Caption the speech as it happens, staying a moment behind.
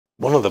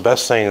One of the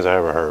best sayings I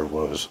ever heard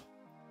was,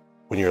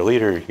 when you're a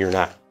leader, you're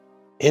not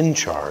in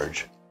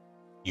charge,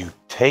 you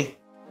take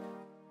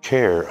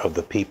care of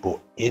the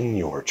people in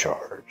your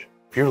charge.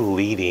 If you're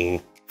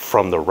leading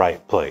from the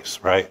right place,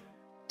 right?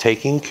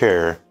 Taking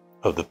care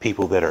of the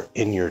people that are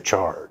in your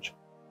charge.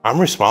 I'm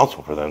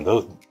responsible for them.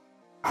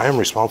 I am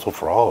responsible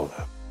for all of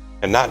them.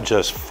 And not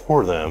just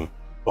for them,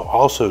 but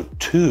also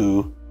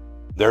to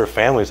their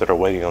families that are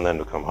waiting on them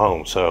to come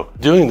home. So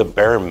doing the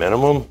bare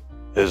minimum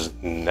is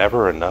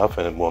never enough,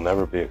 and it will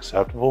never be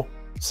acceptable.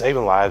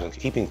 Saving lives and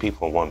keeping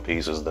people in one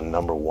piece is the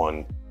number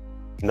one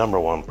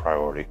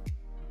priority.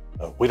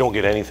 We don't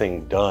get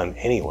anything done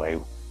anyway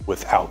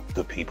without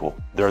the people.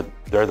 They're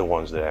the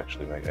ones that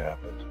actually make it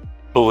happen.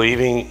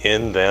 Believing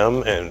in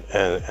them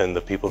and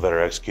the people that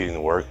are executing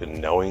the work,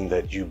 and knowing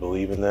that you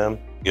believe in them,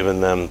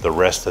 giving them the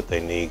rest that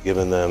they need,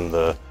 giving them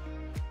the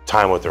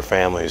time with their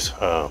families,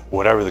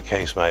 whatever the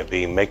case might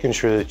be, making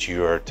sure that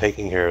you are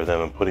taking care of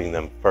them and putting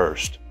them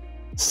first.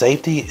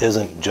 Safety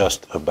isn't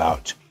just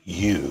about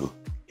you,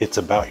 it's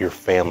about your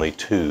family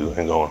too,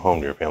 and going home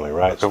to your family,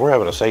 right? So we're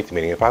having a safety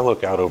meeting. If I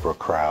look out over a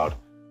crowd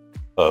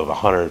of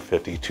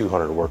 150,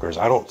 200 workers,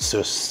 I don't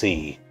just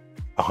see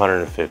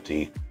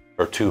 150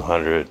 or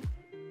 200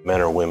 men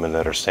or women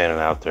that are standing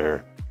out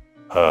there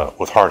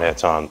with hard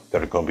hats on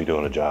that are going to be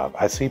doing a job.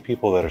 I see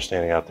people that are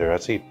standing out there. I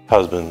see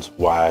husbands,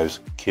 wives,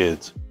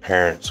 kids,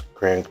 parents,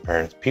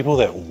 grandparents, people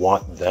that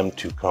want them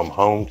to come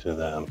home to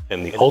them.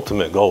 And the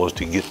ultimate goal is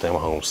to get them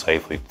home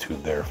safely to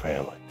their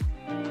family.